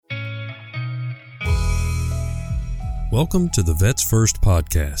Welcome to the Vets First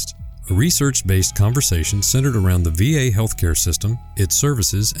podcast, a research-based conversation centered around the VA healthcare system, its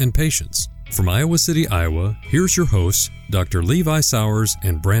services, and patients. From Iowa City, Iowa, here's your hosts, Dr. Levi Sowers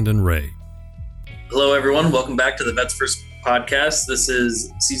and Brandon Ray. Hello, everyone. Welcome back to the Vets First podcast. This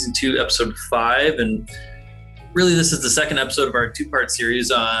is season 2, episode 5, and really this is the second episode of our two-part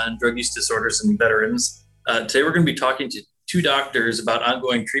series on drug use disorders in veterans. Today we're going to be talking to two doctors about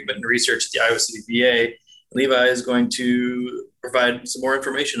ongoing treatment and research at the Iowa City VA. Levi is going to provide some more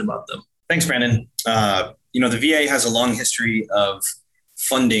information about them. Thanks, Brandon. The VA has a long history of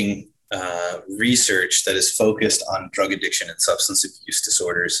funding research that is focused on drug addiction and substance abuse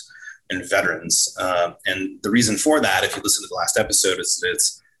disorders in veterans. And the reason for that, if you listen to the last episode, is that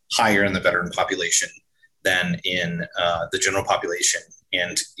it's higher in the veteran population than in the general population,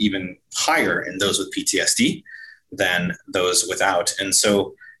 and even higher in those with PTSD than those without. And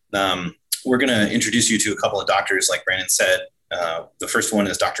so we're going to introduce you to a couple of doctors, like Brandon said. The first one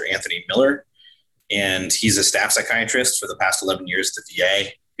is Dr. Anthony Miller, and he's a staff psychiatrist for the past 11 years at the VA,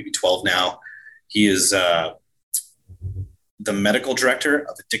 maybe 12 now. He is the medical director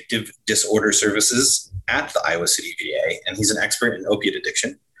of addictive disorder services at the Iowa City VA, and he's an expert in opiate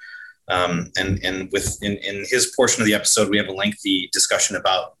addiction. In his portion of the episode, we have a lengthy discussion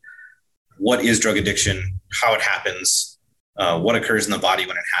about what is drug addiction, how it happens, what occurs in the body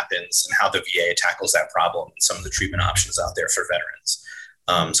when it happens, and how the VA tackles that problem, and some of the treatment options out there for veterans.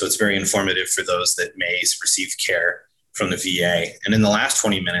 So it's very informative for those that may receive care from the VA. And in the last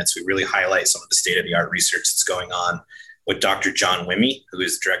 20 minutes, we really highlight some of the state-of-the-art research that's going on with Dr. John Wimmy, who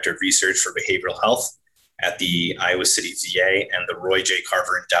is Director of Research for Behavioral Health at the Iowa City VA, and the Roy J.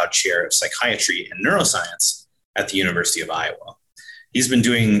 Carver Endowed Chair of Psychiatry and Neuroscience at the University of Iowa. He's been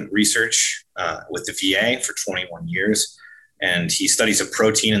doing research with the VA for 21 years, and he studies a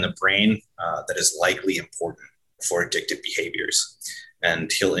protein in the brain that is likely important for addictive behaviors.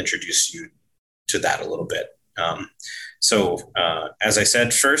 And he'll introduce you to that a little bit. As I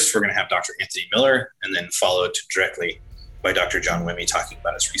said, first, we're going to have Dr. Anthony Miller, and then followed directly by Dr. John Wimmy talking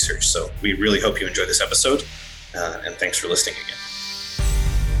about his research. So we really hope you enjoy this episode, and thanks for listening again.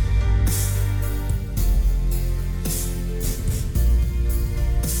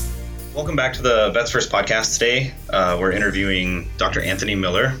 Welcome back to the Vets First podcast. Today, we're interviewing Dr. Anthony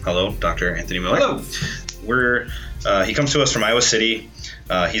Miller. Hello, Dr. Anthony Miller. Hello. He comes to us from Iowa City.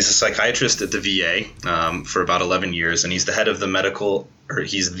 He's a psychiatrist at the VA for about 11 years, and he's the head of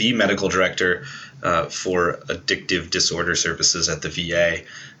he's the medical director for addictive disorder services at the VA.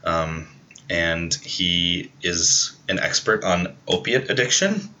 And he is an expert on opiate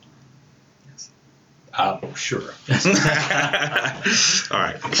addiction. Sure. All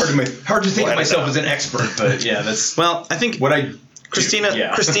right. Hard to think of myself as an expert, but yeah, that's I think what I. Christina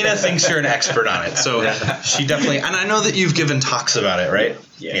thinks you're an expert on it, so she definitely. And I know that you've given talks about it, right?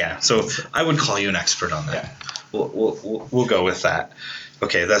 Yeah. So I would call you an expert on that. Yeah. We'll go with that.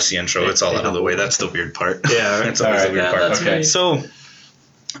 Okay, that's the intro. It's all out of the way. That's the weird part. Yeah, that's always the weird part. Okay. So,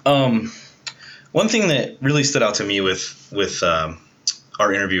 one thing that really stood out to me with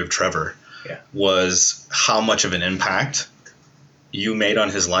our interview of Trevor was how much of an impact you made on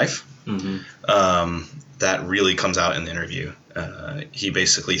his life. Mm-hmm. That really comes out in the interview. He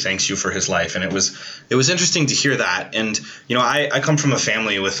basically thanks you for his life, and it was interesting to hear that. And I come from a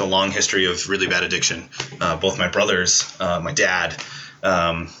family with a long history of really bad addiction. Both my brothers, my dad.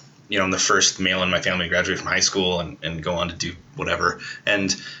 I'm the first male in my family to graduate from high school and go on to do whatever.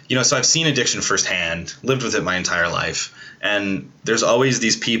 And so I've seen addiction firsthand, lived with it my entire life. And there's always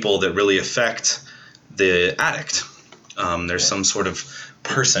these people that really affect the addict. There's some sort of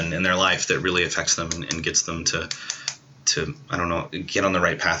person in their life that really affects them and gets them to I don't know, get on the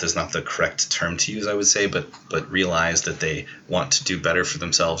right path is not the correct term to use, I would say, but realize that they want to do better for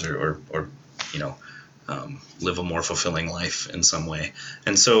themselves or live a more fulfilling life in some way.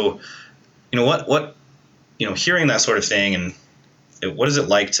 And so, hearing that sort of thing, and what is it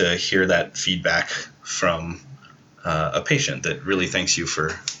like to hear that feedback from a patient that really thanks you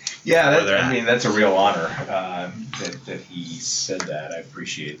for where they're at? That's a real honor that he said that. I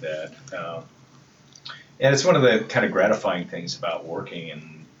appreciate that. And it's one of the kind of gratifying things about working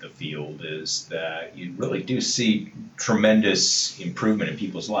in the field is that you really do see tremendous improvement in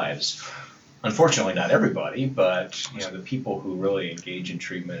people's lives. Unfortunately, not everybody, but the people who really engage in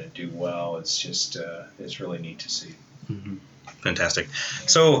treatment and do well, it's just it's really neat to see. Mm-hmm. Fantastic.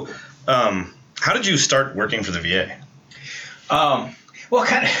 So, how did you start working for the VA? Well,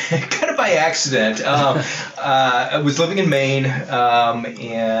 kind of by accident. I was living in Maine,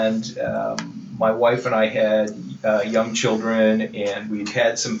 and my wife and I had young children, and we'd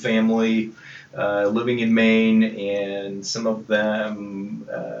had some family living in Maine, and some of them,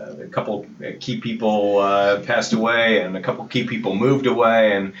 a couple key people passed away, and a couple key people moved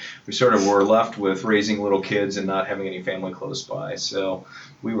away, and we sort of were left with raising little kids and not having any family close by. So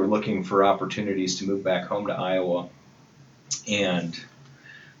we were looking for opportunities to move back home to Iowa, and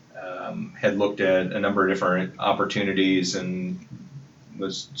had looked at a number of different opportunities and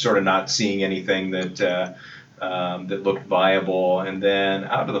was sort of not seeing anything that that looked viable. And then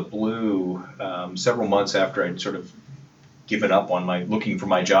out of the blue, several months after I'd sort of given up on looking for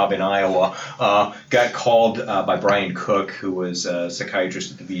my job in Iowa, got called by Brian Cook, who was a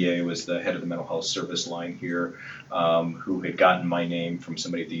psychiatrist at the VA, was the head of the mental health service line here, who had gotten my name from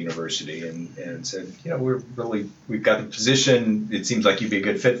somebody at the university, and said, we've got the position. It seems like you'd be a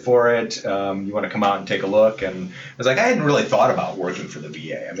good fit for it. You want to come out and take a look? And I was like, I hadn't really thought about working for the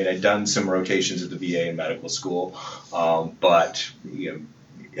VA. I mean, I'd done some rotations at the VA in medical school, but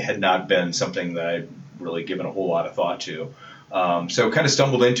had not been something that I'd really given a whole lot of thought to. So kind of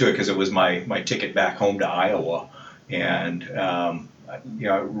stumbled into it because it was my ticket back home to Iowa, and now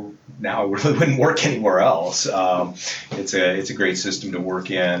I really wouldn't work anywhere else. It's a great system to work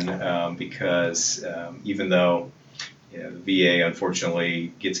in because even though the VA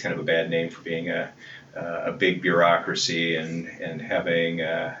unfortunately gets kind of a bad name for being a big bureaucracy and having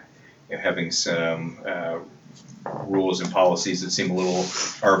some rules and policies that seem a little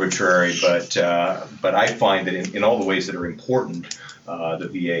arbitrary, but I find that in all the ways that are important, the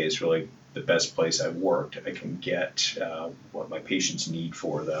VA is really the best place I've worked. I can get what my patients need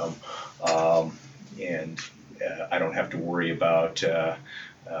for them, and I don't have to worry about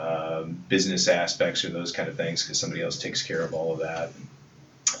business aspects or those kind of things because somebody else takes care of all of that.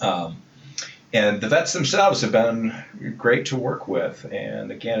 And the vets themselves have been great to work with,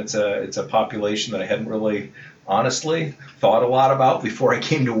 and again, it's a population that I hadn't really honestly thought a lot about before I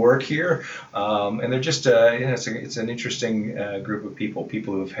came to work here, and they're just it's an interesting group of people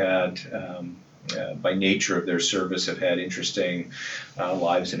who have had by nature of their service have had interesting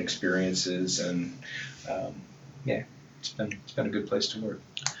lives and experiences, and it's been a good place to work.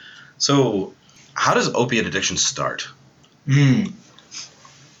 So how does opiate addiction start? I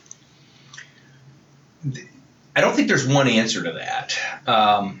don't think there's one answer to that.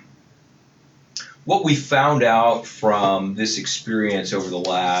 What we found out from this experience over the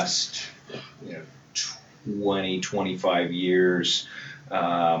last 20, 25 years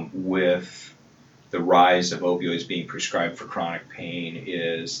with the rise of opioids being prescribed for chronic pain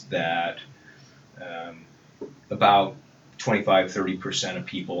is that about 25-30% of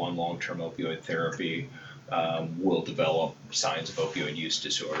people on long-term opioid therapy will develop signs of opioid use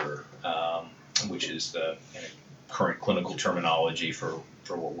disorder, which is the current clinical terminology for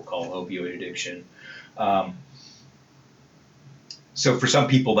what we'll call opioid addiction. So for some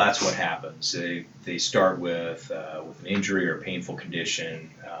people, that's what happens. They start with an injury or a painful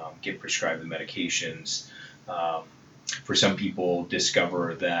condition, get prescribed the medications. For some people,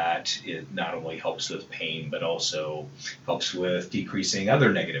 discover that it not only helps with pain, but also helps with decreasing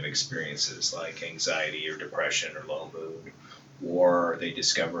other negative experiences like anxiety or depression or low mood. Or they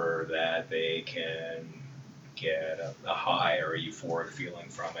discover that they can get a high or a euphoric feeling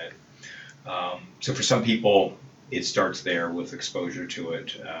from it. So for some people, it starts there with exposure to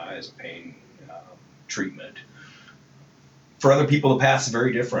it as a pain treatment. For other people, the path is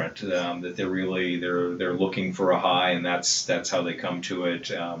very different. That they're looking for a high, and that's how they come to it,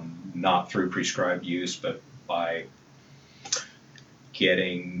 not through prescribed use, but by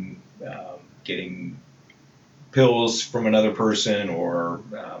getting pills from another person, or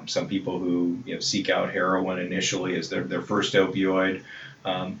some people who seek out heroin initially as their first opioid.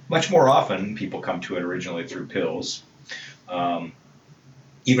 Much more often, people come to it originally through pills.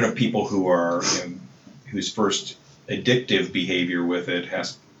 Even of people who are whose first addictive behavior with it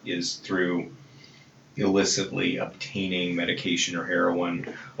is through illicitly obtaining medication or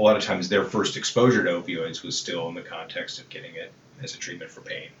heroin. A lot of times, their first exposure to opioids was still in the context of getting it as a treatment for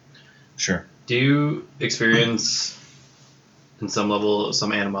pain. Sure. Do you experience, in some level,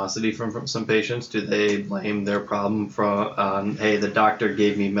 some animosity from some patients? Do they blame their problem on, hey, the doctor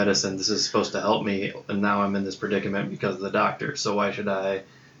gave me medicine, this is supposed to help me, and now I'm in this predicament because of the doctor, so why should I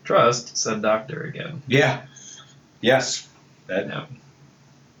trust said doctor again? Yeah. Yes. That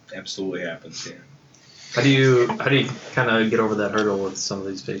absolutely happens, yeah. How do you kind of get over that hurdle with some of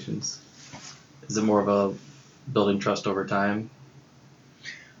these patients? Is it more of a building trust over time?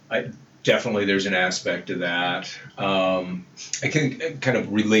 Definitely there's an aspect to that. I can kind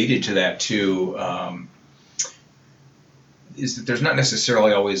of relate it to that too. is that there's not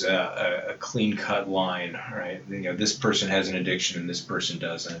necessarily always a clean-cut line, right? This person has an addiction and this person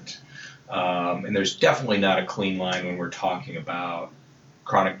doesn't. And there's definitely not a clean line when we're talking about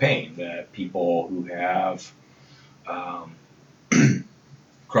chronic pain, that people who have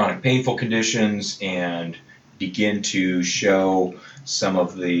chronic painful conditions and begin to show some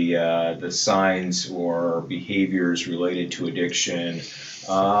of the signs or behaviors related to addiction,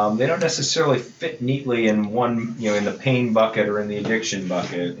 they don't necessarily fit neatly in one, in the pain bucket or in the addiction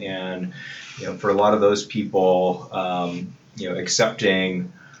bucket. And for a lot of those people,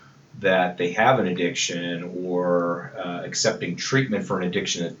 accepting that they have an addiction or accepting treatment for an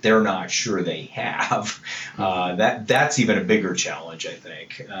addiction that they're not sure they have, that's even a bigger challenge, I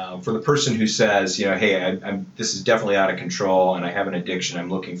think. For the person who says, hey, this is definitely out of control and I have an addiction,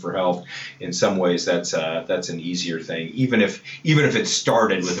 I'm looking for help, in some ways that's an easier thing, even if it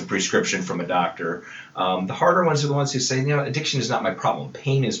started with a prescription from a doctor. The harder ones are the ones who say, addiction is not my problem,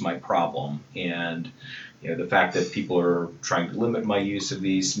 pain is my problem. And the fact that people are trying to limit my use of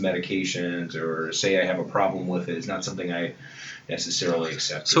these medications or say I have a problem with it is not something I necessarily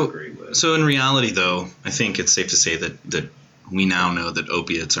accept or agree with. So in reality, though, I think it's safe to say that we now know that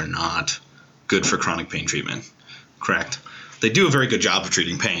opiates are not good for chronic pain treatment. Correct? They do a very good job of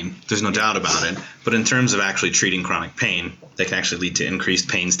treating pain. There's no doubt about it. But in terms of actually treating chronic pain, they can actually lead to increased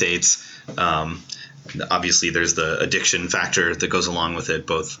pain states. Obviously, there's the addiction factor that goes along with it,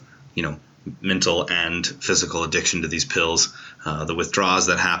 both, mental and physical addiction to these pills, the withdrawals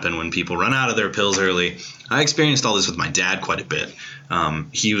that happen when people run out of their pills early. I experienced all this with my dad quite a bit.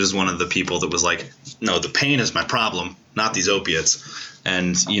 He was one of the people that was like, no, the pain is my problem, not these opiates.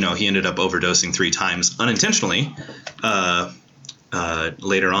 And, he ended up overdosing 3 times unintentionally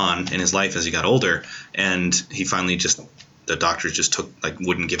later on in his life as he got older. And he finally the doctors just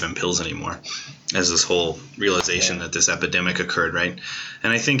wouldn't give him pills anymore, as this whole realization that this epidemic occurred, right?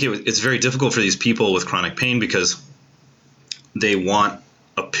 And I think it's very difficult for these people with chronic pain because they want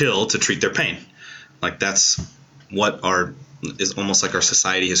a pill to treat their pain. Like that's what is almost like our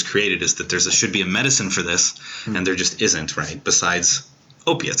society has created, is that there should be a medicine for this, and there just isn't, right? Besides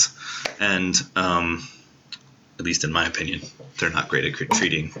opiates. And at least in my opinion, they're not great at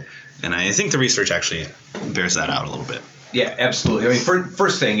treating. And I think the research actually bears that out a little bit. Yeah, absolutely. I mean,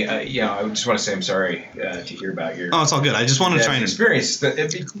 first thing, I just want to say I'm sorry to hear about your. Oh, it's all good. I just wanted to try and experience. But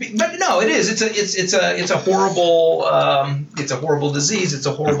no, it is. It's a horrible disease. It's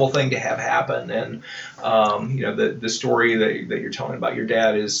a horrible thing to have happen. And the story that you're telling about your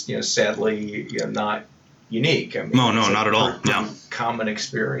dad is sadly not unique. I mean, no, not at all. Yeah, common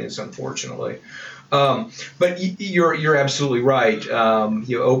experience, unfortunately. But you're absolutely right.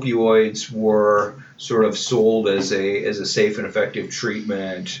 Opioids were sort of sold as a safe and effective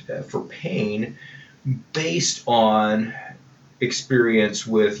treatment for pain based on experience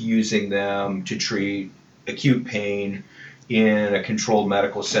with using them to treat acute pain in a controlled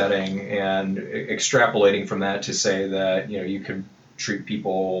medical setting, and extrapolating from that to say that you could treat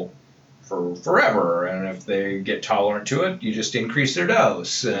people for forever, and if they get tolerant to it, you just increase their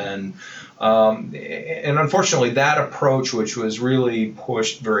dose. And unfortunately, that approach, which was really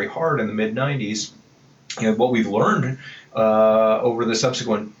pushed very hard in the mid-90s, what we've learned over the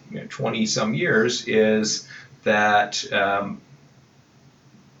subsequent 20-some years is that a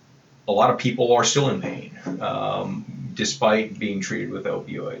lot of people are still in pain despite being treated with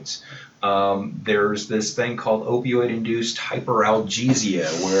opioids. There's this thing called opioid-induced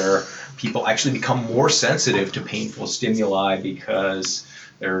hyperalgesia, where people actually become more sensitive to painful stimuli because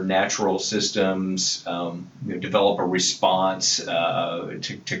their natural systems develop a response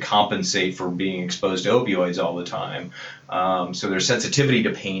to compensate for being exposed to opioids all the time. So their sensitivity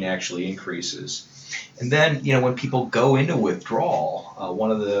to pain actually increases. And then, when people go into withdrawal, one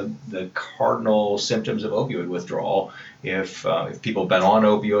of the cardinal symptoms of opioid withdrawal, if people have been on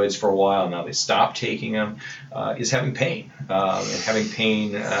opioids for a while, now they stop taking them, is having pain. And having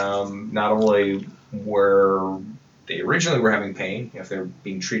pain not only where they originally were having pain, if they're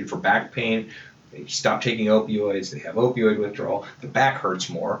being treated for back pain, they stop taking opioids, they have opioid withdrawal, the back hurts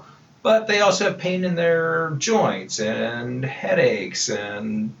more, but they also have pain in their joints and headaches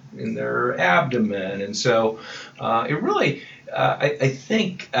and in their abdomen. And so it really, I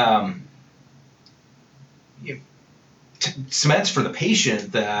think, cements for the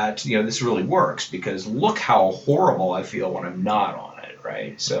patient that, this really works, because look how horrible I feel when I'm not on it,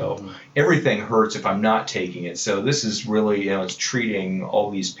 right? So everything hurts if I'm not taking it. So this is really, it's treating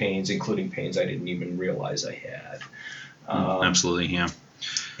all these pains, including pains I didn't even realize I had. Absolutely, yeah.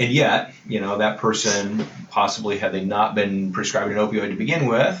 And yet, that person, possibly had they not been prescribed an opioid to begin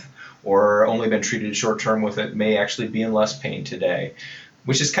with, or only been treated short term with it may actually be in less pain today,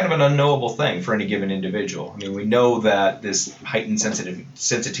 which is kind of an unknowable thing for any given individual. I mean, we know that this heightened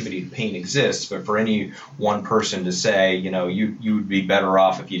sensitivity to pain exists, but for any one person to say, you would be better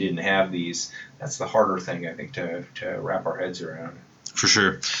off if you didn't have these, that's the harder thing, I think, to wrap our heads around. For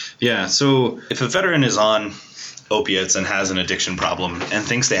sure. Yeah. So if a veteran is on opiates and has an addiction problem and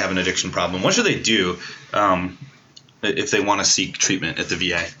thinks they have an addiction problem, what should they do if they want to seek treatment at the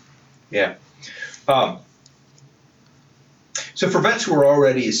VA? Yeah. So for vets who are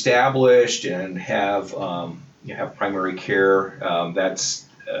already established and have primary care, that's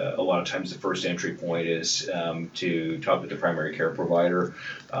a lot of times the first entry point is to talk with the primary care provider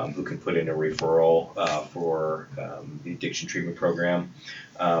who can put in a referral for the addiction treatment program.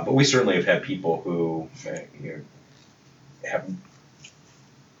 But we certainly have had people who have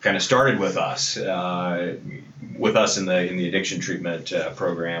kind of started with us in the addiction treatment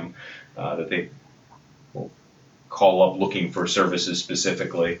program that they will call up looking for services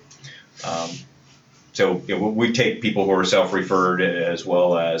specifically. So we take people who are self-referred as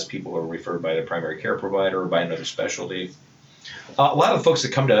well as people who are referred by the primary care provider or by another specialty. A lot of the folks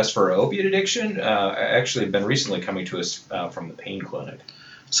that come to us for opiate addiction actually have been recently coming to us from the pain clinic.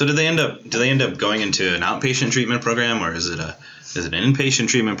 So do they end up going into an outpatient treatment program, or is it an inpatient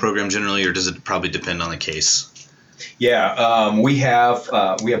treatment program generally, or does it probably depend on the case? Yeah, we have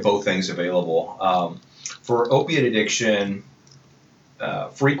both things available. For opiate addiction,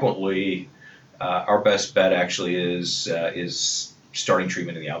 frequently our best bet actually is starting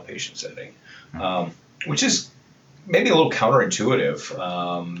treatment in the outpatient setting, which is maybe a little counterintuitive.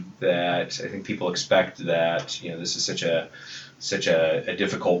 That I think people expect that this is such a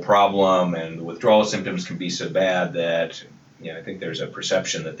difficult problem and the withdrawal symptoms can be so bad that I think there's a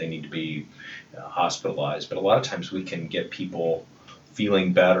perception that they need to be hospitalized. But a lot of times we can get people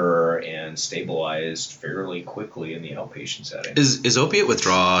feeling better and stabilized fairly quickly in the outpatient setting. Is opiate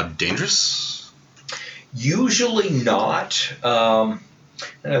withdrawal dangerous? Usually not. The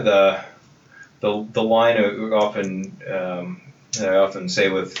line I often say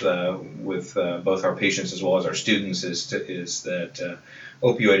with both our patients as well as our students is that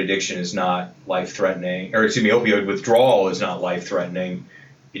opioid addiction is not life-threatening, opioid withdrawal is not life-threatening.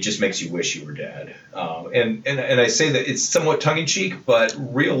 It just makes you wish you were dead. And I say that it's somewhat tongue-in-cheek, but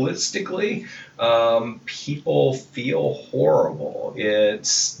realistically, people feel horrible.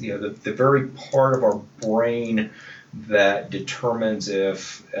 It's the very part of our brain that determines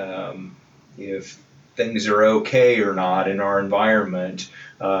if things are okay or not in our environment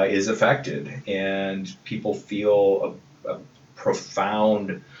is affected, and people feel a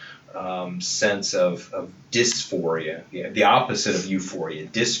profound sense of dysphoria, the opposite of euphoria,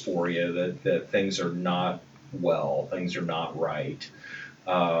 dysphoria, that things are not well, things are not right.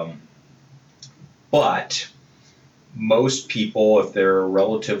 But most people, if they're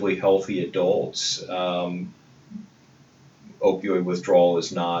relatively healthy adults, opioid withdrawal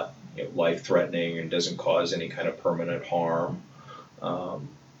is not life-threatening and doesn't cause any kind of permanent harm,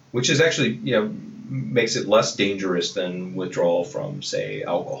 which is actually makes it less dangerous than withdrawal from, say,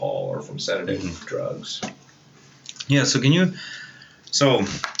 alcohol or from sedative drugs. Yeah. So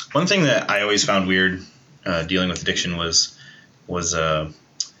one thing that I always found weird dealing with addiction was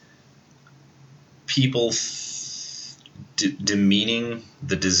people demeaning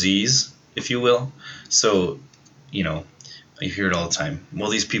the disease, if you will. So, you hear it all the time.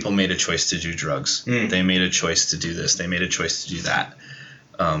 Well, these people made a choice to do drugs. They made a choice to do this. They made a choice to do that.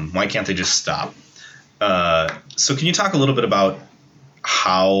 Why can't they just stop? So can you talk a little bit about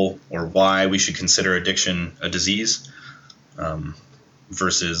how or why we should consider addiction a disease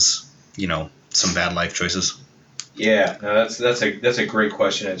versus, some bad life choices? Yeah, no, that's a great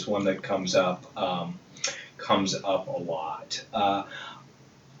question. It's one that comes up a lot.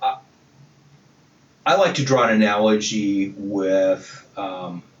 I like to draw an analogy with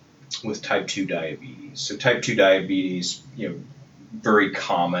type 2 diabetes. So type 2 diabetes, very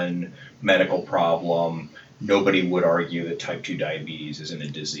common medical problem. Nobody would argue that type 2 diabetes isn't a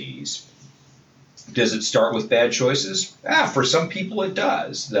disease. Does it start with bad choices? For some people it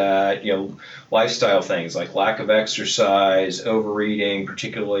does. That, lifestyle things like lack of exercise, overeating,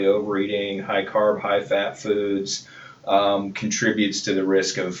 particularly overeating high carb, high fat foods, contributes to the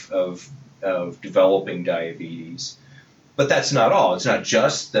risk of developing diabetes. But that's not all. It's not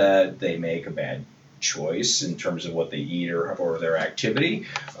just that they make a bad choice in terms of what they eat or their activity.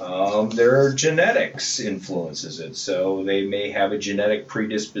 Their genetics influences it. So they may have a genetic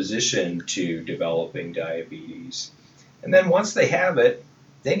predisposition to developing diabetes. And then once they have it,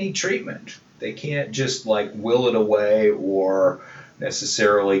 they need treatment. They can't just will it away or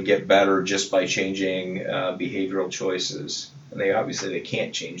necessarily get better just by changing behavioral choices. And they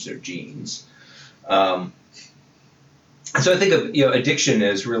can't change their genes. So I think addiction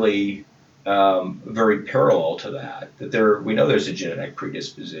is really very parallel to that. We know there's a genetic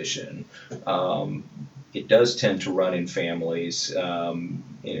predisposition. It does tend to run in families, and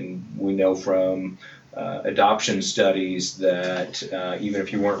we know from adoption studies that even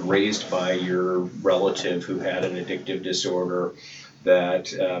if you weren't raised by your relative who had an addictive disorder,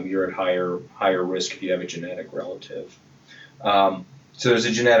 that you're at higher risk if you have a genetic relative. So there's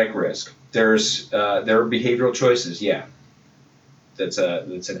a genetic risk. There are behavioral choices. Yeah, that's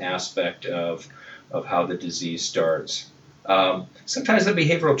an aspect of how the disease starts. Sometimes the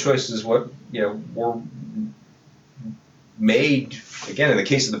behavioral choices were made, again, in the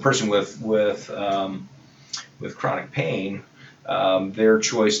case of the person with chronic pain, their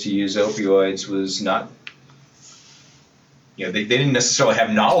choice to use opioids was not, they didn't necessarily have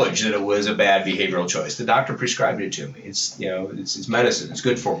knowledge that it was a bad behavioral choice. The doctor prescribed it to me. It's medicine. It's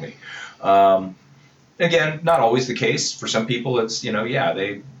good for me. Again, not always the case. For some people, it's,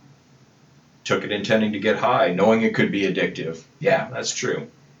 they took it intending to get high, knowing it could be addictive. Yeah, that's true.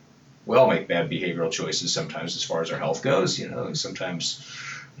 We all make bad behavioral choices sometimes as far as our health goes. Sometimes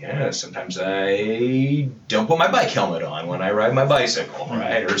I don't put my bike helmet on when I ride my bicycle,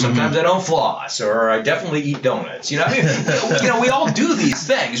 right? Or sometimes I don't floss, or I definitely eat donuts. We all do these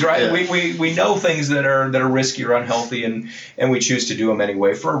things, right? Yeah. We know things that are risky or unhealthy, and we choose to do them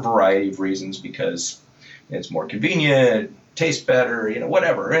anyway for a variety of reasons, because it's more convenient, tastes better,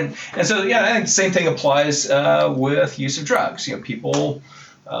 whatever. And so, I think the same thing applies with use of drugs. People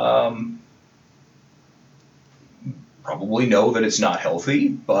probably know that it's not healthy,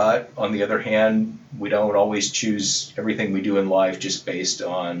 but on the other hand, we don't always choose everything we do in life just based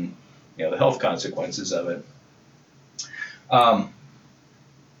on, the health consequences of it.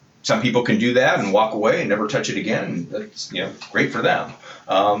 Some people can do that and walk away and never touch it again. That's, great for them.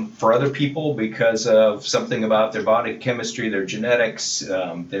 For other people, because of something about their body chemistry, their genetics,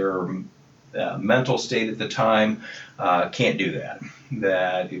 their mental state at the time, can't do that.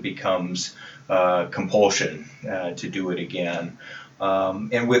 That it becomes compulsion to do it again.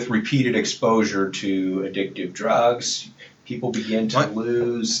 And with repeated exposure to addictive drugs, people begin to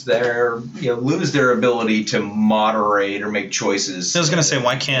lose their ability to moderate or make choices. I was going to say,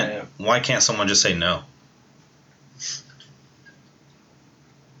 why can't someone just say no?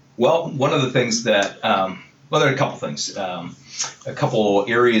 Well, one of the things that there are a couple things. A couple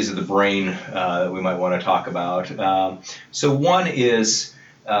areas of the brain that we might want to talk about. So one is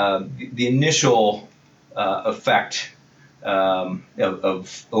the initial effect of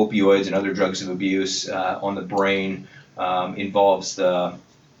opioids and other drugs of abuse on the brain involves the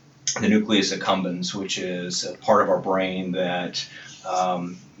nucleus accumbens, which is a part of our brain that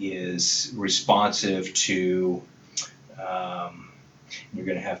is responsive to you're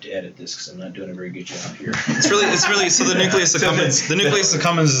going to have to edit this because I'm not doing a very good job here. It's really so the nucleus accumbens. The nucleus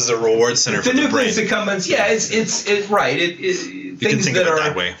accumbens is a reward center for the brain. The nucleus accumbens, yeah, it's right. Things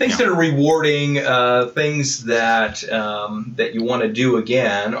that are rewarding, things that you want to do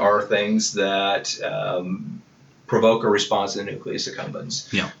again, are things that provoke a response to the nucleus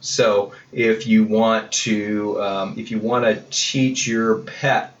accumbens. Yeah. So if you want to teach your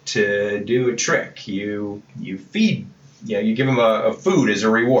pet to do a trick, you feed. You give them a food as a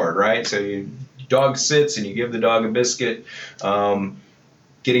reward, right? So dog sits and you give the dog a biscuit.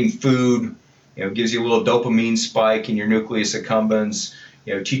 Getting food, gives you a little dopamine spike in your nucleus accumbens.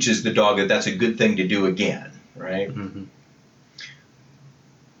 Teaches the dog that that's a good thing to do again, right? Mm-hmm.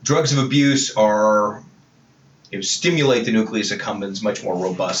 Drugs of abuse stimulate the nucleus accumbens much more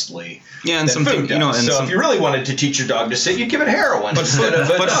robustly. Yeah, and than food does. So if you really wanted to teach your dog to sit, you'd give it heroin instead of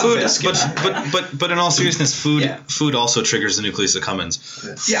a dog biscuit. But in all seriousness, food also triggers the nucleus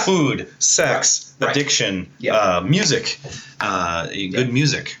accumbens. Yeah. Food, sex, addiction, music, good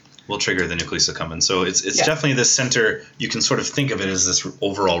music will trigger the nucleus accumbens. So it's definitely this center. You can sort of think of it as this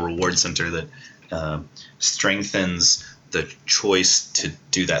overall reward center that strengthens the choice to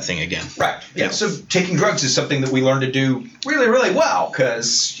do that thing again. Right. Yeah. So taking drugs is something that we learn to do really, really well,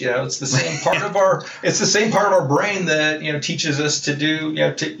 because it's the same part of our brain that teaches us to do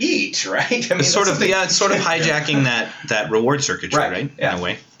to eat, right? It's sort of hijacking that reward circuitry, right? Yeah. In a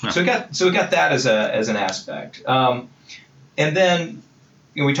way. Yeah. So we got that as an aspect, and then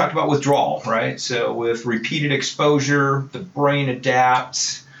we talked about withdrawal, right? So with repeated exposure, the brain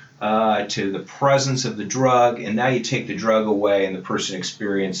adapts to the presence of the drug, and now you take the drug away and the person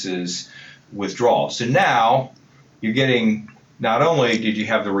experiences withdrawal. So now you're getting, not only did you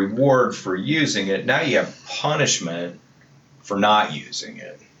have the reward for using it, now you have punishment for not using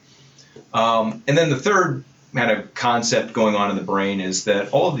it. And then the third kind of concept going on in the brain is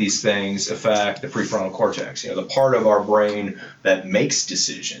that all of these things affect the prefrontal cortex, the part of our brain that makes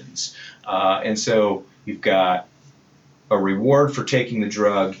decisions. And so you've got a reward for taking the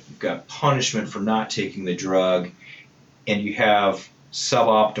drug, you've got punishment for not taking the drug, and you have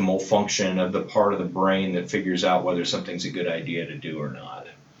suboptimal function of the part of the brain that figures out whether something's a good idea to do or not.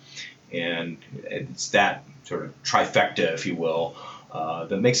 And it's that sort of trifecta, if you will,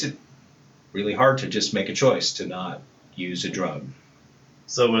 that makes it really hard to just make a choice to not use a drug.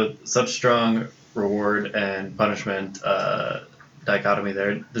 So with such strong reward and punishment dichotomy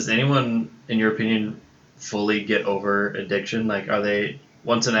there, does anyone, in your opinion, fully get over addiction? Like, are they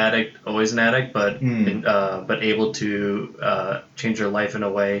once an addict, always an addict, but able to change their life in a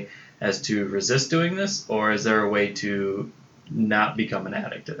way as to resist doing this? Or is there a way to not become an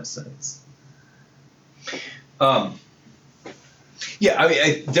addict in a sense? Yeah, I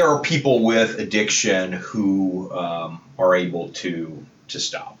mean, there are people with addiction who are able to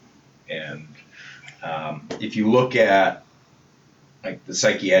stop, and if you look at like the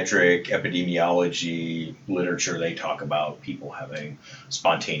psychiatric epidemiology literature, they talk about people having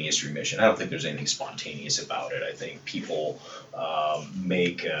spontaneous remission. I don't think there's anything spontaneous about it. I think people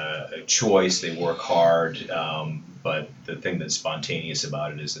make a choice, they work hard, but the thing that's spontaneous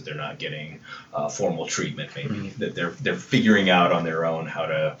about it is that they're not getting formal treatment, maybe, that they're figuring out on their own how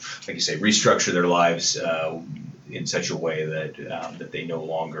to, like you say, restructure their lives in such a way that they no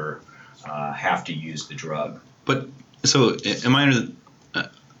longer have to use the drug. But so,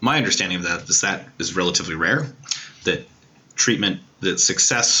 my understanding of that is relatively rare. That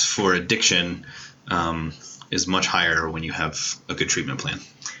success for addiction is much higher when you have a good treatment plan.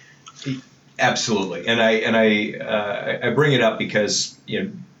 Absolutely, and I bring it up because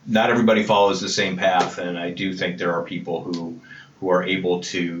not everybody follows the same path, and I do think there are people who are able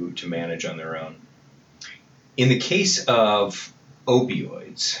to manage on their own. In the case of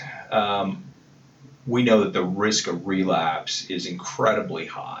opioids, we know that the risk of relapse is incredibly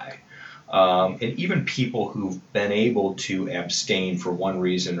high. And even people who've been able to abstain for one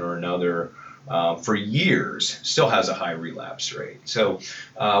reason or another for years still has a high relapse rate. So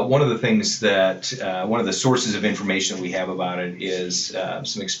one of the things one of the sources of information that we have about it is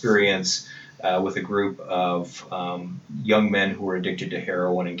some experience with a group of young men who were addicted to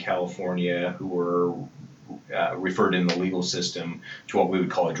heroin in California, who were referred in the legal system to what we would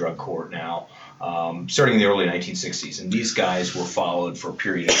call a drug court now. Starting in the early 1960s, and these guys were followed for a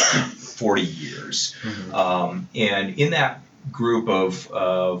period of 40 years. And in that group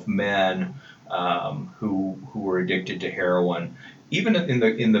of men who were addicted to heroin, even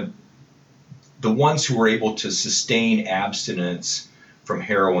in the ones who were able to sustain abstinence from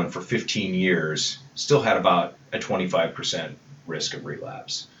heroin for 15 years, still had about a 25% risk of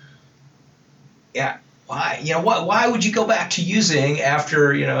relapse. Yeah. Why? Why would you go back to using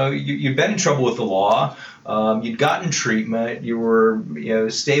after you've been in trouble with the law, you'd gotten treatment, you were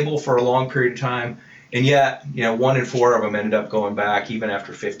stable for a long period of time, and yet 1 in 4 of them ended up going back even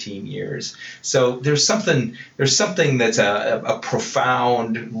after 15 years. So there's something that's a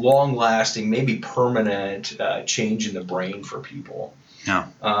profound, long-lasting, maybe permanent change in the brain for people. Yeah.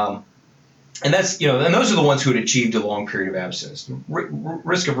 And that's and those are the ones who had achieved a long period of abstinence.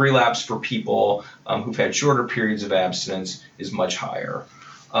 Risk of relapse for people who've had shorter periods of abstinence is much higher.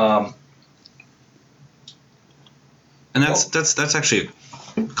 And that's actually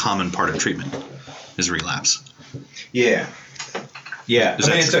a common part of treatment, is relapse. Yeah. Is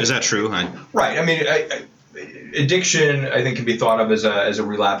that true? Right. I mean, addiction, I think, can be thought of as a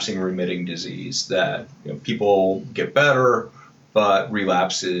relapsing remitting disease that people get better, but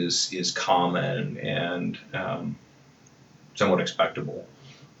relapse is common and somewhat expectable.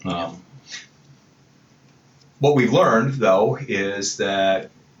 What we've learned, though, is that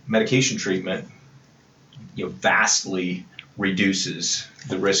medication treatment vastly reduces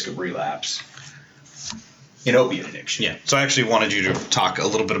the risk of relapse in opiate addiction. Yeah. So I actually wanted you to talk a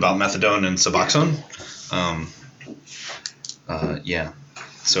little bit about methadone and Suboxone.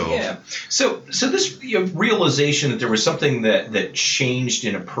 So this realization that there was something that changed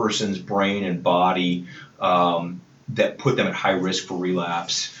in a person's brain and body that put them at high risk for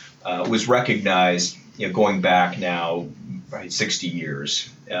relapse was recognized going back now 60 years.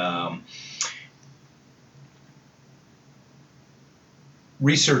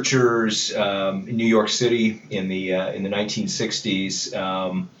 Researchers in New York City in the 1960s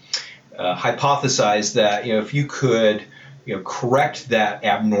hypothesized that if you could correct that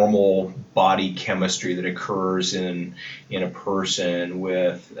abnormal body chemistry that occurs in a person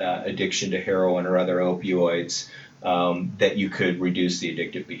with addiction to heroin or other opioids, that you could reduce the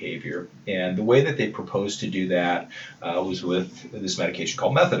addictive behavior. And the way that they proposed to do that was with this medication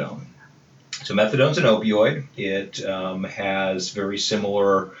called methadone. So methadone's an opioid. It has very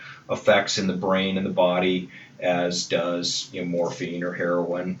similar effects in the brain and the body as does morphine or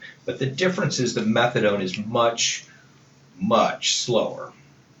heroin. But the difference is that methadone is much, much slower.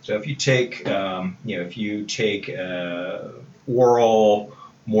 So if you take oral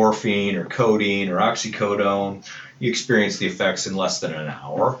morphine or codeine or oxycodone, you experience the effects in less than an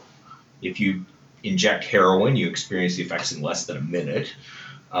hour. If you inject heroin, you experience the effects in less than a minute.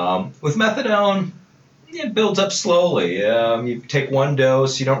 With methadone, it builds up slowly. You take one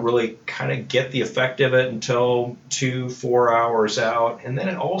dose, you don't really kind of get the effect of it until 2-4 hours out. And then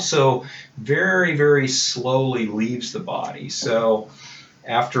it also very, very slowly leaves the body. So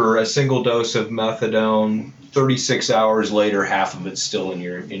after a single dose of methadone, 36 hours later, half of it's still in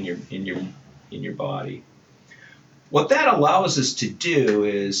your body. What that allows us to do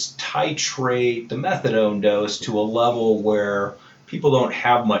is titrate the methadone dose to a level where people don't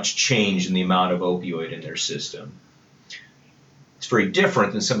have much change in the amount of opioid in their system. It's very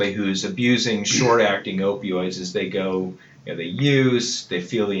different than somebody who's abusing short-acting opioids as they go, they use, they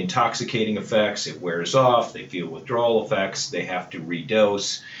feel the intoxicating effects, it wears off, they feel withdrawal effects, they have to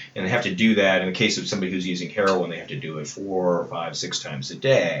redose, and they have to do that. In the case of somebody who's using heroin, they have to do it 4 or 5, 6 times a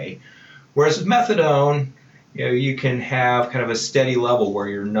day. Whereas with methadone, you can have kind of a steady level where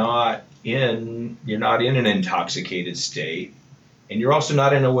you're not in an intoxicated state. And you're also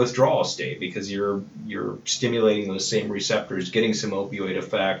not in a withdrawal state because you're stimulating those same receptors, getting some opioid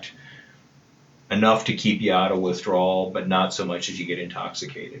effect, enough to keep you out of withdrawal, but not so much as you get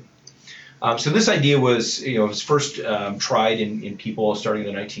intoxicated. So this idea was, was first tried in people starting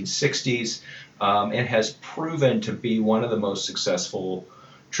in the 1960s, and has proven to be one of the most successful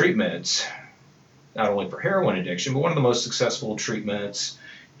treatments, not only for heroin addiction, but one of the most successful treatments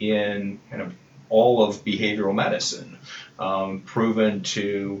in kind of all of behavioral medicine. Proven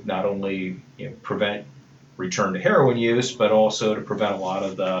to not only prevent return to heroin use, but also to prevent a lot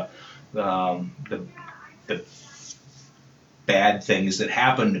of the bad things that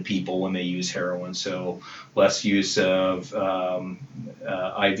happen to people when they use heroin. So less use of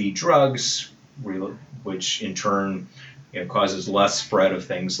IV drugs, which in turn causes less spread of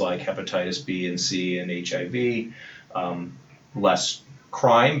things like hepatitis B and C and HIV, less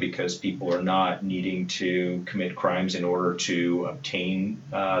crime because people are not needing to commit crimes in order to obtain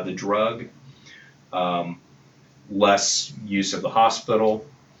the drug, less use of the hospital,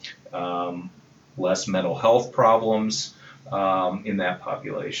 less mental health problems in that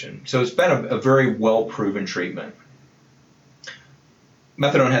population. So it's been a very well-proven treatment.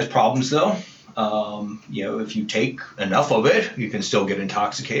 Methadone has problems though. If you take enough of it, you can still get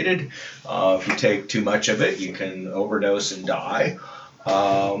intoxicated. If you take too much of it, you can overdose and die.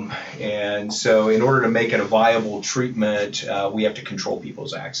 And so in order to make it a viable treatment, we have to control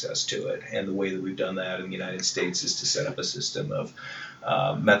people's access to it. And the way that we've done that in the United States is to set up a system of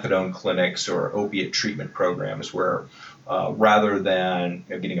methadone clinics or opiate treatment programs where rather than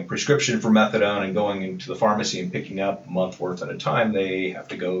getting a prescription for methadone and going into the pharmacy and picking up a month worth at a time, they have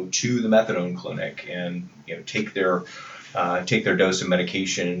to go to the methadone clinic and take their dose of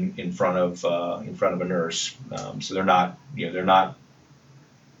medication in front of a nurse. So they're not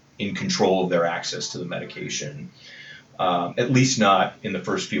in control of their access to the medication, at least not in the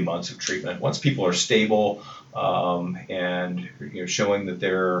first few months of treatment. Once people are stable and showing that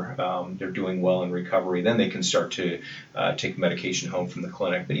they're doing well in recovery, then they can start to take medication home from the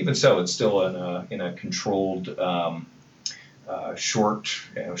clinic. But even so, it's still in a controlled short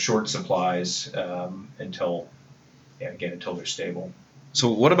supplies until they're stable. So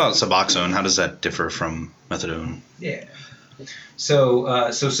what about Suboxone? How does that differ from methadone? Yeah. So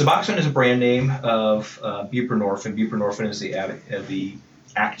Suboxone is a brand name of buprenorphine. Buprenorphine is the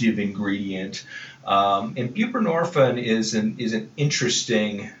active ingredient, and buprenorphine is an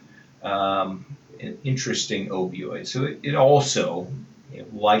interesting opioid. So it also,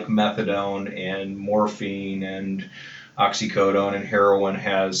 like methadone and morphine and oxycodone and heroin,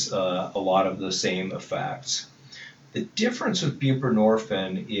 has a lot of the same effects. The difference with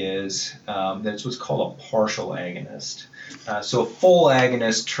buprenorphine is that it's what's called a partial agonist. So a full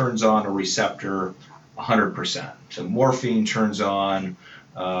agonist turns on a receptor 100%. So morphine turns on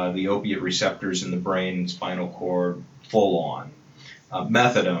the opiate receptors in the brain and spinal cord full on.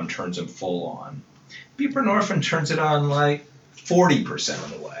 Methadone turns them full on. Buprenorphine turns it on like 40%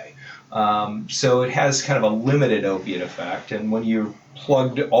 of the way. So it has kind of a limited opiate effect. And when you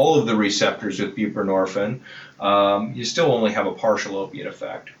plugged all of the receptors with buprenorphine, you still only have a partial opiate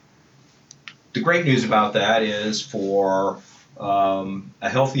effect. the great news about that is for a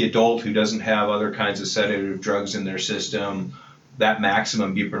healthy adult who doesn't have other kinds of sedative drugs in their system, that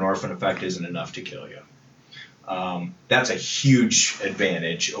maximum buprenorphine effect isn't enough to kill you. That's a huge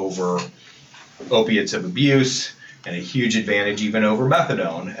advantage over opiates of abuse, and a huge advantage even over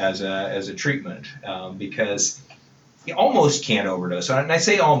methadone as a treatment, because you almost can't overdose. And I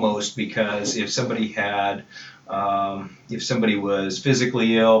say almost because if somebody was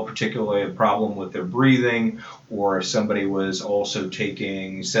physically ill, particularly a problem with their breathing, or if somebody was also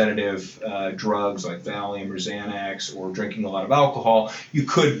taking sedative drugs like Valium or Xanax, or drinking a lot of alcohol, you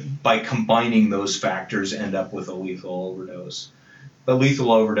could, by combining those factors, end up with a lethal overdose. But lethal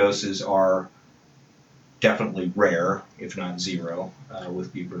overdoses are definitely rare, if not zero,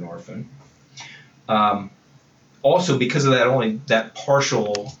 with buprenorphine. Also, because of that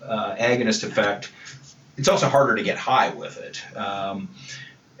partial agonist effect, it's also harder to get high with it.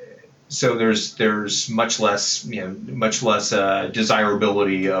 So there's much less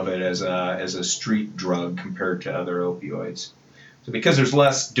desirability of it as a street drug compared to other opioids. So because there's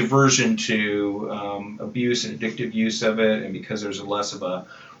less diversion to abuse and addictive use of it, and because there's less of a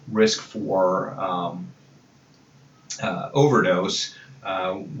risk for overdose,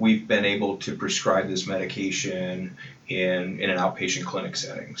 we've been able to prescribe this medication in an outpatient clinic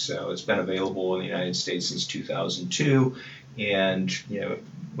setting. So it's been available in the United States since 2002, and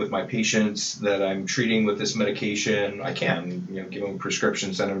with my patients that I'm treating with this medication, I can give them a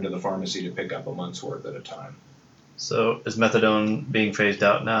prescription, send them to the pharmacy to pick up a month's worth at a time. So is methadone being phased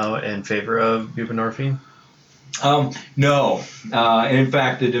out now in favor of buprenorphine? No. And in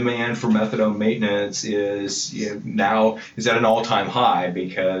fact, the demand for methadone maintenance is now at an all-time high,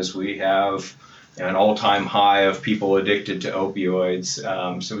 because we have an all-time high of people addicted to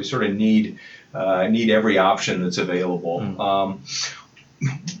opioids. So we sort of need every option that's available.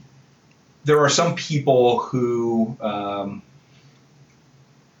 There are some people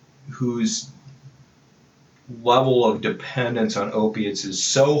whose level of dependence on opiates is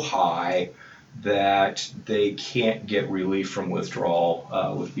so high that they can't get relief from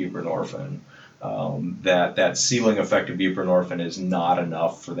withdrawal with buprenorphine. That ceiling effect of buprenorphine is not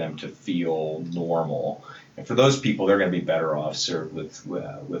enough for them to feel normal. And for those people, they're going to be better off served with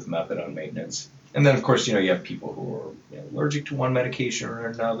methadone maintenance. And then, of course, you have people who are allergic to one medication or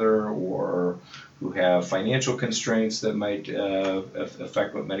another, or who have financial constraints that might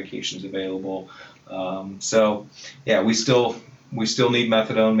affect what medication's available. So, yeah, we still need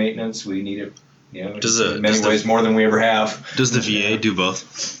methadone maintenance. We need it, in many ways more than we ever have. Does the VA do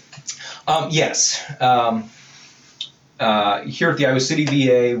both? Yes. Here at the Iowa City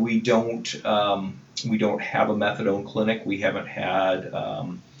VA, we don't have a methadone clinic. We haven't had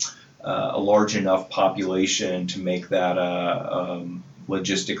a large enough population to make that a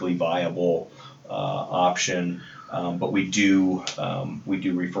logistically viable option. But we do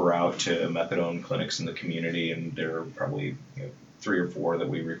refer out to methadone clinics in the community, and there are probably 3 or 4 that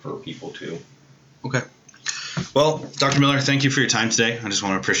we refer people to. Okay. Well, Dr. Miller, thank you for your time today. I just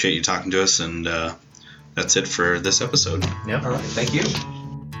want to appreciate you talking to us, and that's it for this episode. Yep. All right. Thank you.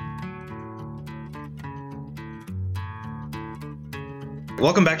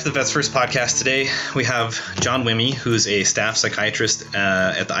 Welcome back to the Vets First podcast. Today we have John Wimmy, who's a staff psychiatrist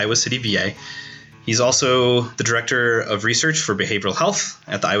at the Iowa City VA. He's also the Director of Research for Behavioral Health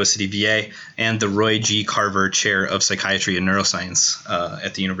at the Iowa City VA and the Roy G. Carver Chair of Psychiatry and Neuroscience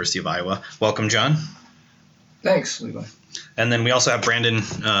at the University of Iowa. Welcome, John. Thanks, Levi. And then we also have Brandon,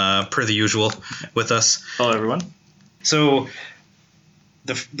 per the usual, with us. Hello, everyone. So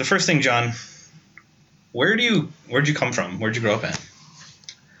the first thing, John, where'd you come from? Where'd you grow up at?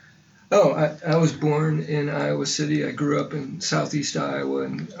 Oh, I was born in Iowa City. I grew up in southeast Iowa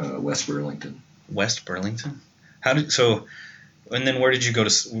and West Burlington. West Burlington? And then where did you go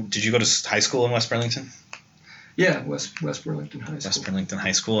to? Did you go to high school in West Burlington? Yeah, West Burlington High School. West Burlington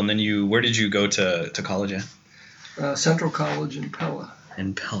High School, and then where did you go to college at? Central College in Pella.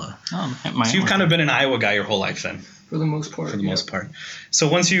 In Pella. Oh, so you've kind of been an Iowa guy your whole life then? For the most part. Most part. So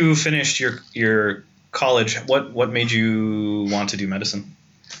once you finished your college, what made you want to do medicine?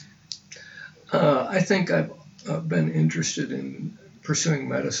 I think I've been interested in pursuing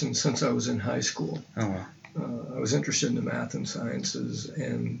medicine since I was in high school. Oh, wow. I was interested in the math and sciences,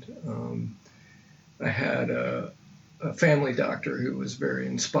 and I had a family doctor who was very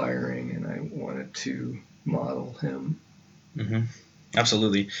inspiring, and I wanted to model him. Mm-hmm.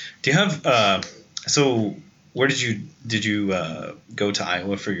 Absolutely. Do you have so where did you go to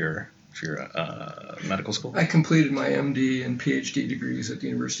Iowa for your medical school? I completed my MD and PhD degrees at the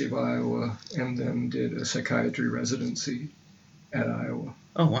University of Iowa, and then did a psychiatry residency at Iowa.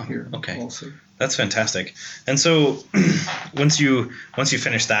 Oh wow. here Okay. also. That's fantastic. And so once you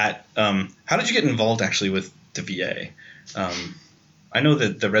finish that, how did you get involved actually with the VA? I know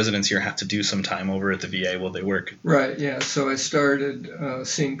that the residents here have to do some time over at the VA while they work. Right, yeah. So I started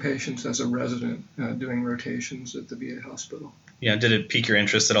seeing patients as a resident, doing rotations at the VA hospital. Yeah, did it pique your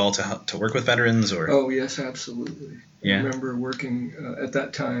interest at all to work with veterans or? Oh, yes, absolutely. Yeah. I remember working at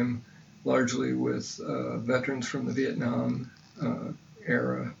that time largely with veterans from the Vietnam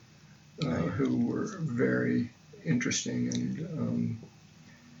era who were very interesting and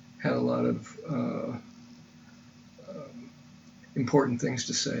had a lot of important things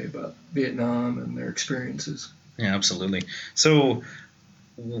to say about Vietnam and their experiences. Yeah, absolutely. So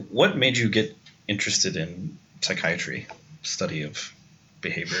what made you get interested in psychiatry, study of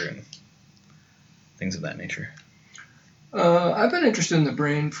behavior and things of that nature? I've been interested in the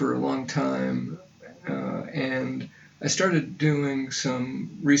brain for a long time, and I started doing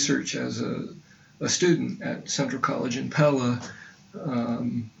some research as a student at Central College in Pella,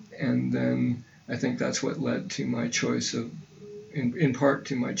 and then I think that's what led to my choice of, in part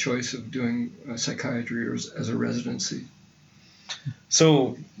to my choice of doing psychiatry as a residency.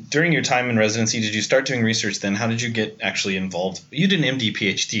 So during your time in residency, did you start doing research then? How did you get actually involved? You did an MD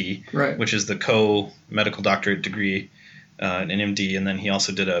PhD, Right. which is the co-medical doctorate degree, an MD, and then he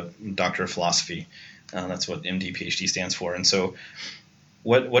also did a Doctor of Philosophy. That's what MD PhD stands for. And so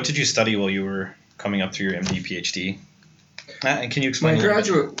what did you study while you were coming up through your MD PhD? Can you explain My a little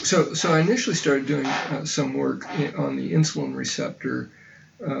graduate, so I initially started doing some work on the insulin receptor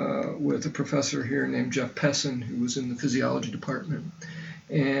with a professor here named Jeff Pessin, who was in the physiology department.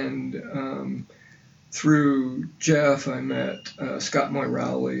 And through Jeff, I met Scott Moy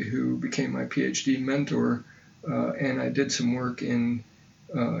Rowley, who became my PhD mentor, and I did some work in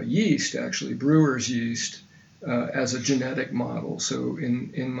yeast, actually, brewer's yeast, as a genetic model. So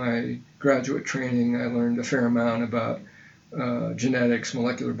in my graduate training, I learned a fair amount about genetics,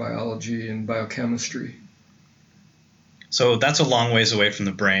 molecular biology, and biochemistry. So that's a long ways away from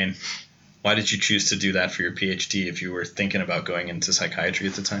the brain. Why did you choose to do that for your PhD if you were thinking about going into psychiatry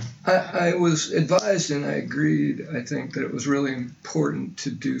at the time? I was advised and I agreed, I think, that it was really important to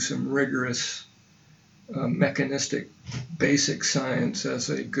do some rigorous mechanistic basic science as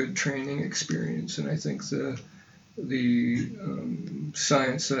a good training experience. And I think the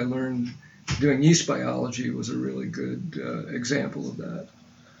science that I learned doing yeast biology was a really good example of that.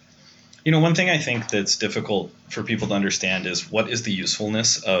 You know, one thing I think that's difficult for people to understand is what is the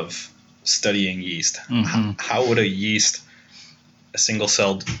usefulness of studying yeast? Mm-hmm. How would a yeast, a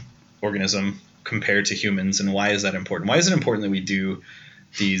single-celled organism, compare to humans, and why is that important? Why is it important that we do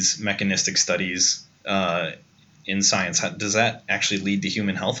these mechanistic studies in science? Does that actually lead to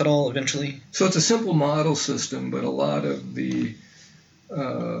human health at all eventually? So it's a simple model system, but a lot of the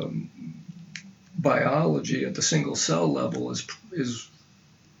biology at the single cell level is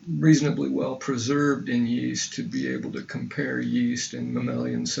reasonably well preserved in yeast to be able to compare yeast and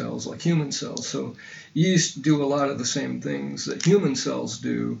mammalian cells like human cells. So yeast do a lot of the same things that human cells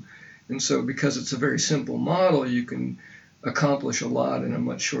do, and so because it's a very simple model, you can accomplish a lot in a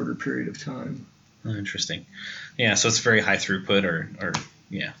much shorter period of time. Oh, interesting. Yeah, so it's very high throughput, or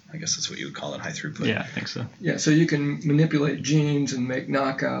yeah, I guess that's what you would call it, high throughput. Yeah, I think so. Yeah, so you can manipulate genes and make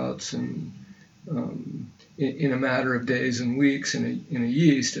knockouts and in a matter of days and weeks in a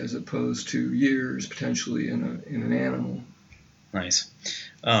yeast, as opposed to years potentially in an animal. Nice.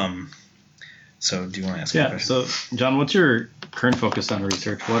 So do you want to ask a Yeah. question? So, John, what's your current focus on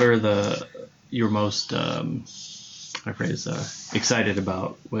research? What are you're most excited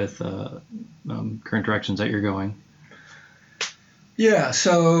about with current directions that you're going? Yeah.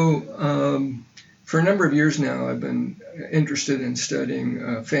 So for a number of years now, I've been interested in studying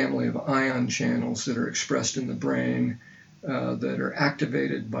a family of ion channels that are expressed in the brain that are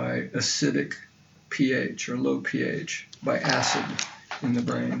activated by acidic pH or low pH, by acid in the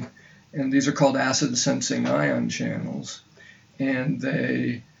brain. And these are called acid-sensing ion channels. And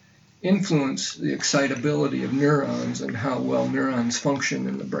they influence the excitability of neurons and how well neurons function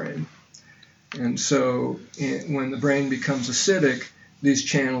in the brain. And so when the brain becomes acidic, these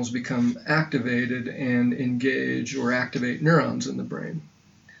channels become activated and engage or activate neurons in the brain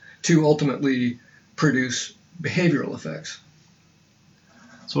to ultimately produce behavioral effects.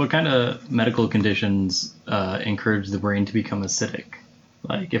 So what kind of medical conditions encourage the brain to become acidic?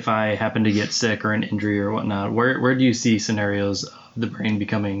 Like if I happen to get sick or an injury or whatnot, where do you see scenarios of the brain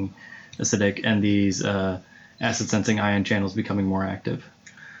becoming acidic and these acid-sensing ion channels becoming more active?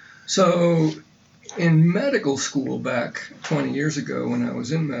 So in medical school back 20 years ago when I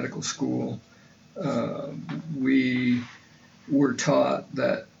was in medical school, we were taught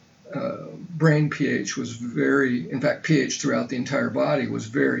that brain pH was in fact, pH throughout the entire body was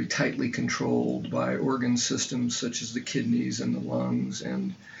very tightly controlled by organ systems such as the kidneys and the lungs.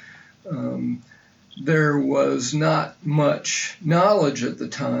 And there was not much knowledge at the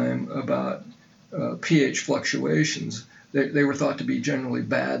time about pH fluctuations. They were thought to be generally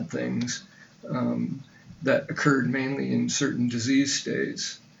bad things that occurred mainly in certain disease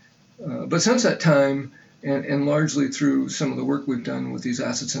states. But since that time, and largely through some of the work we've done with these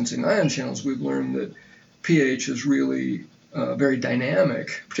acid-sensing ion channels, we've learned that pH is really very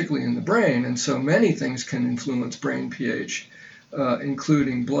dynamic, particularly in the brain, and so many things can influence brain pH,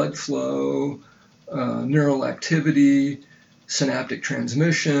 including blood flow, neural activity, synaptic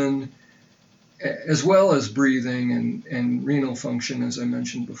transmission, as well as breathing and renal function, as I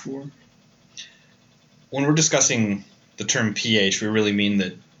mentioned before. When we're discussing the term pH, we really mean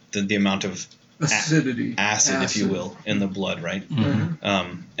that the amount of acidity, acid, if you will, in the blood, right?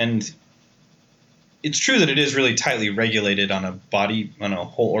 Mm-hmm. And it's true that it is really tightly regulated on a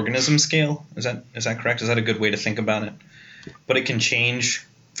whole organism scale. Is that correct? Is that a good way to think about it? But it can change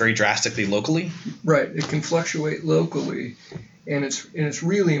very drastically locally? Right. It can fluctuate locally, and it's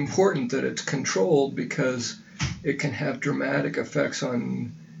really important that it's controlled because it can have dramatic effects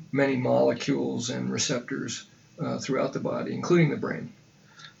on many molecules and receptors throughout the body, including the brain.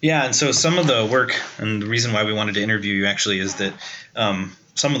 Yeah, and so some of the work, and the reason why we wanted to interview you actually is that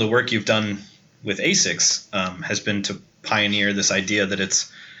some of the work you've done with ASICs has been to pioneer this idea that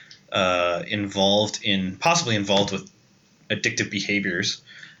it's possibly involved with addictive behaviors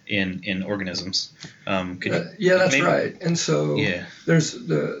in organisms. That's right. And so there's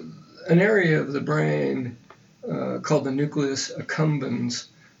an area of the brain called the nucleus accumbens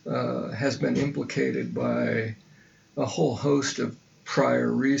has been implicated by a whole host of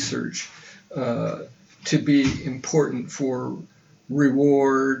prior research to be important for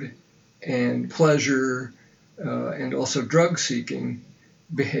reward and pleasure and also drug-seeking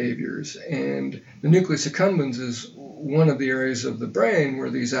behaviors. And the nucleus accumbens is one of the areas of the brain where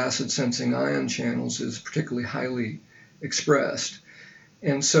these acid-sensing ion channels is particularly highly expressed.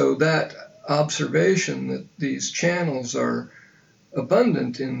 And so that observation that these channels are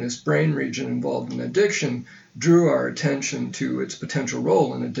abundant in this brain region involved in addiction drew our attention to its potential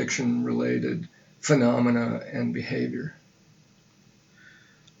role in addiction-related phenomena and behavior.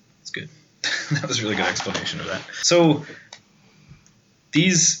 That's good. That was a really good explanation of that. So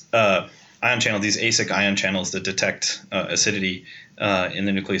these ion channels, these ASIC ion channels that detect acidity in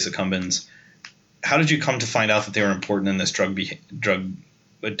the nucleus accumbens, how did you come to find out that they were important in this drug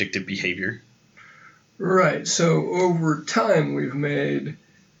addictive behavior? Right. So over time, we've made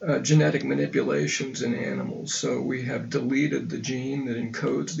genetic manipulations in animals. So we have deleted the gene that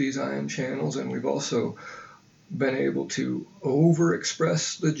encodes these ion channels, and we've also been able to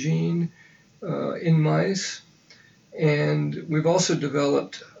overexpress the gene in mice. And we've also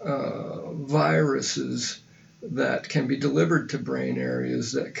developed viruses that can be delivered to brain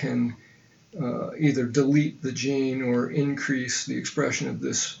areas that can either delete the gene or increase the expression of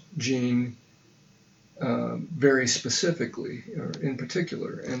this gene very specifically or in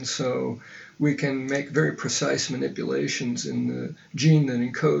particular. And so we can make very precise manipulations in the gene that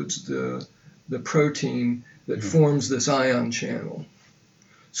encodes the protein that forms this ion channel.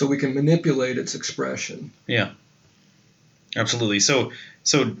 So we can manipulate its expression. Yeah, absolutely. So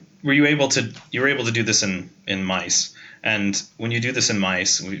were you able to do this in mice? And when you do this in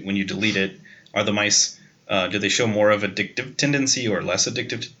mice, when you delete it, are the mice, do they show more of addictive tendency or less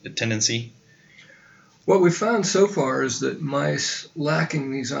addictive tendency? What we've found so far is that mice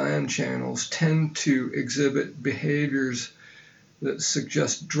lacking these ion channels tend to exhibit behaviors that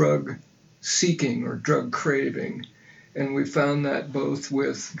suggest drug seeking or drug craving. And we found that both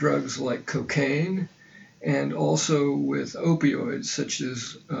with drugs like cocaine and also with opioids such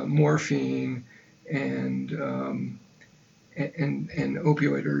as morphine and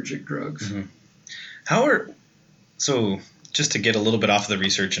opioidergic drugs. Mm-hmm. So just to get a little bit off of the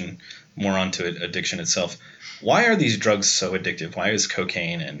research and more onto addiction itself, why are these drugs so addictive? Why is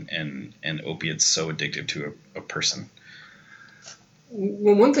cocaine and opiates so addictive to a person?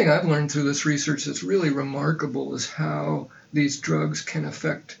 Well, one thing I've learned through this research that's really remarkable is how these drugs can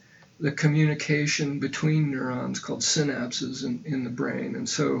affect the communication between neurons called synapses in the brain. And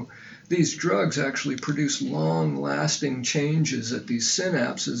so these drugs actually produce long-lasting changes at these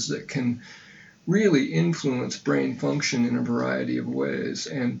synapses that can really influence brain function in a variety of ways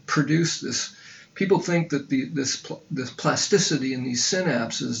and produce this. People think that this plasticity in these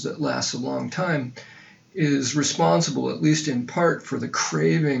synapses that lasts a long time is responsible, at least in part, for the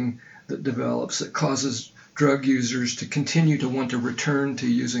craving that develops that causes drug users to continue to want to return to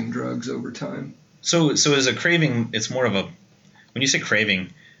using drugs over time. So as a craving, it's more of a, when you say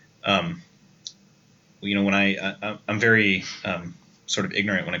craving, when I'm very sort of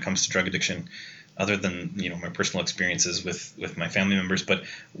ignorant when it comes to drug addiction, other than my personal experiences with my family members. But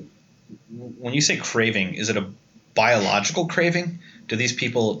when you say craving, is it a biological craving?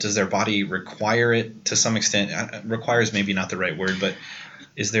 Does their body require it to some extent? Requires maybe not the right word, but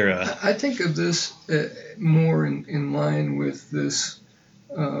is there a... I think of this more in line with this,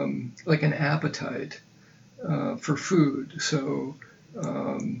 like an appetite for food. So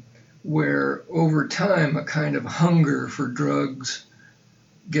where over time a kind of hunger for drugs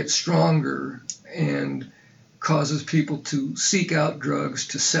gets stronger and causes people to seek out drugs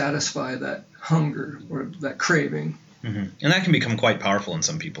to satisfy that hunger or that craving. Mm-hmm. And that can become quite powerful in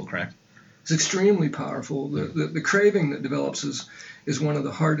some people, correct? It's extremely powerful. The craving that develops is one of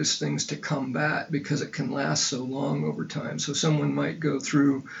the hardest things to combat because it can last so long over time. So someone might go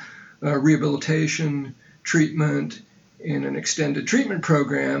through rehabilitation, treatment in an extended treatment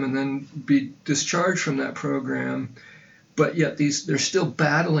program and then be discharged from that program, but yet they're still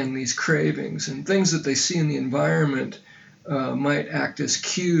battling these cravings, and things that they see in the environment might act as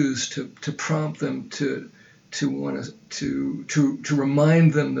cues to prompt them to want to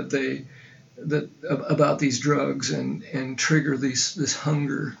remind them that about these drugs and trigger this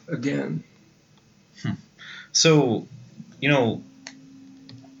hunger again. So,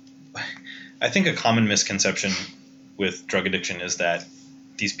 I think a common misconception with drug addiction is that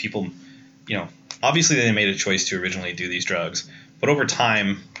these people, obviously they made a choice to originally do these drugs, but over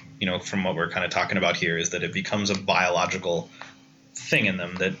time, from what we're kind of talking about here, is that it becomes a biological thing in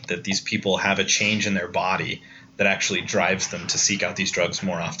them, that these people have a change in their body that actually drives them to seek out these drugs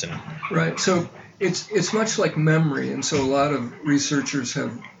more often. Right. So it's much like memory, and so a lot of researchers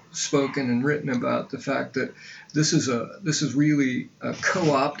have spoken and written about the fact that this is really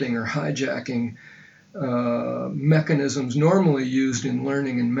co-opting or hijacking mechanisms normally used in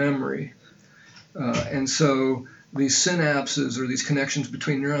learning and memory. And so these synapses or these connections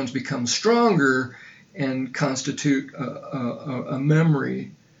between neurons become stronger and constitute a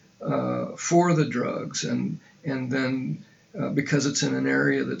memory for the drugs. And then because it's in an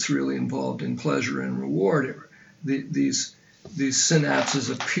area that's really involved in pleasure and reward, these synapses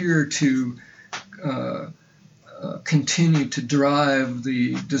appear to continue to drive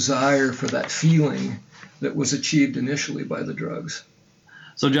the desire for that feeling that was achieved initially by the drugs.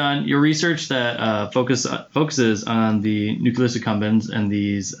 So, John, your research that focuses on the nucleus accumbens and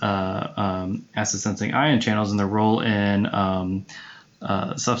these acid-sensing ion channels and their role in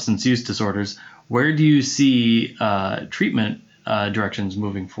substance use disorders, where do you see treatment directions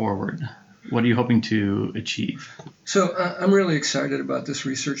moving forward? What are you hoping to achieve? So I'm really excited about this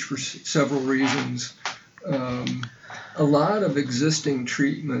research for several reasons. A lot of existing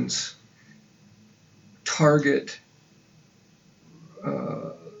treatments target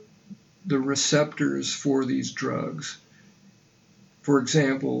the receptors for these drugs. For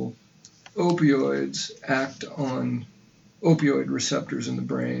example, opioids act on opioid receptors in the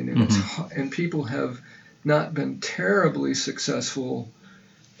brain, and and people have not been terribly successful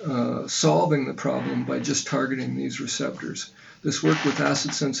solving the problem by just targeting these receptors. This work with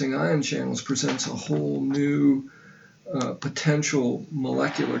acid-sensing ion channels presents a whole new potential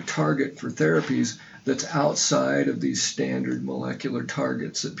molecular target for therapies that's outside of these standard molecular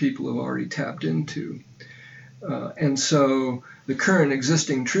targets that people have already tapped into. And so the current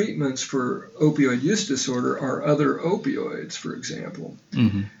existing treatments for opioid use disorder are other opioids, for example.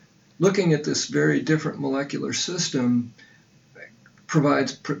 Mm-hmm. Looking at this very different molecular system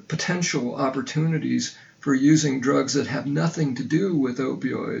provides potential opportunities for using drugs that have nothing to do with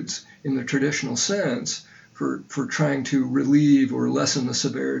opioids in the traditional sense for trying to relieve or lessen the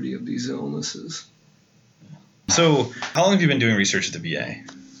severity of these illnesses. So how long have you been doing research at the VA?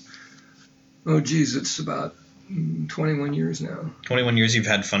 Oh, geez, it's about 21 years now. 21 years you've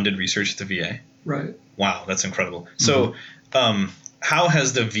had funded research at the VA? Right. Wow, that's incredible. So how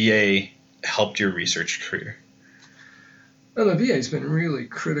has the VA helped your research career? Well, the VA has been really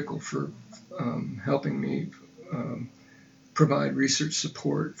critical for helping me provide research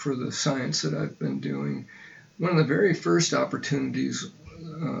support for the science that I've been doing. One of the very first opportunities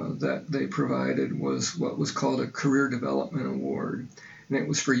that they provided was what was called a Career Development Award. And it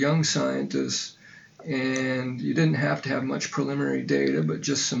was for young scientists, and you didn't have to have much preliminary data, but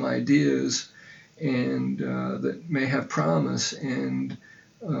just some ideas and that may have promise. And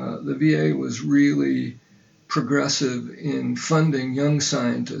the VA was really progressive in funding young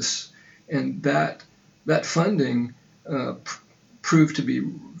scientists, and that funding proved to be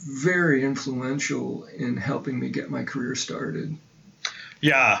very influential in helping me get my career started.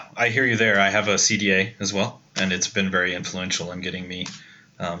 Yeah, I hear you there. I have a CDA as well, and it's been very influential in getting me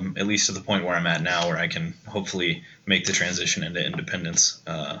at least to the point where I'm at now, where I can hopefully make the transition into independence,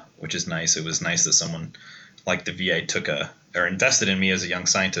 which is nice. It was nice that someone like the VA took or invested in me as a young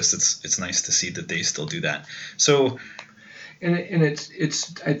scientist. It's nice to see that they still do that. So, and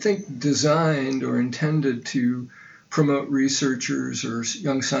it's I think designed or intended to promote researchers or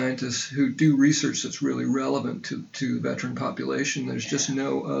young scientists who do research that's really relevant to the veteran population. There's just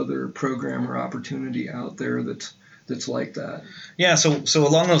no other program or opportunity out there that's like that. Yeah. So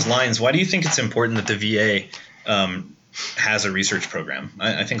along those lines, why do you think it's important that the VA has a research program?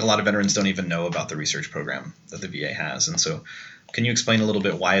 I think a lot of veterans don't even know about the research program that the VA has. And so can you explain a little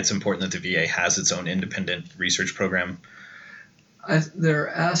bit why it's important that the VA has its own independent research program? There are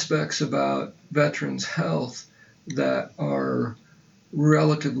aspects about veterans' health that are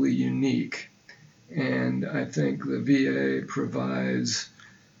relatively unique. And I think the VA provides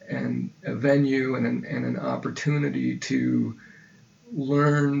a venue and an opportunity to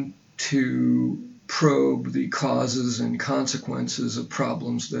learn to probe the causes and consequences of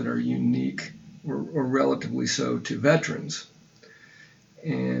problems that are unique or relatively so to veterans.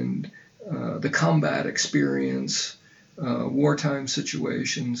 And the combat experience, wartime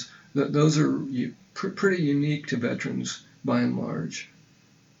situations, those are pretty unique to veterans by and large.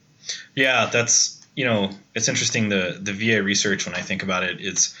 Yeah, that's, it's interesting. The VA research, when I think about it,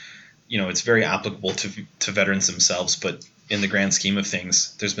 it's very applicable to veterans themselves, but in the grand scheme of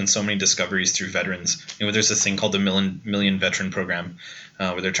things, there's been so many discoveries through veterans. There's this thing called the Million Veteran Program,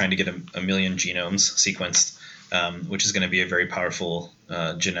 where they're trying to get a million genomes sequenced, which is going to be a very powerful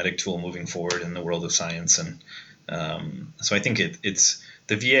genetic tool moving forward in the world of science. And so I think it's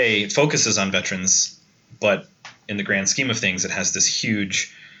the VA focuses on veterans, but in the grand scheme of things, it has this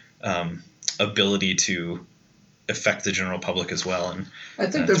huge ability to affect the general public as well. And I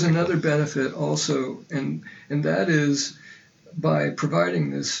think there's another benefit also, and that is by providing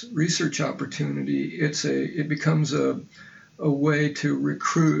this research opportunity, it becomes a way to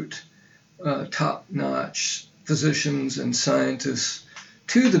recruit top-notch physicians and scientists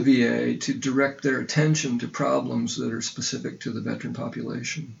to the VA to direct their attention to problems that are specific to the veteran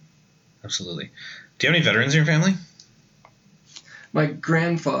population. Absolutely. Do you have any veterans in your family? My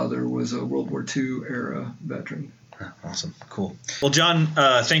grandfather was a World War II era veteran. Awesome. Cool. Well, John,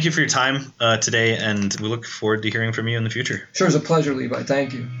 thank you for your time today, and we look forward to hearing from you in the future. Sure, it's a pleasure, Levi.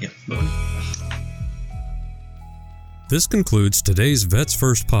 Thank you. Yeah. This concludes today's Vets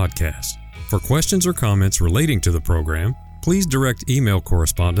First podcast. For questions or comments relating to the program, please direct email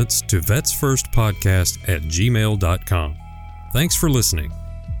correspondence to vetsfirstpodcast@gmail.com. Thanks for listening.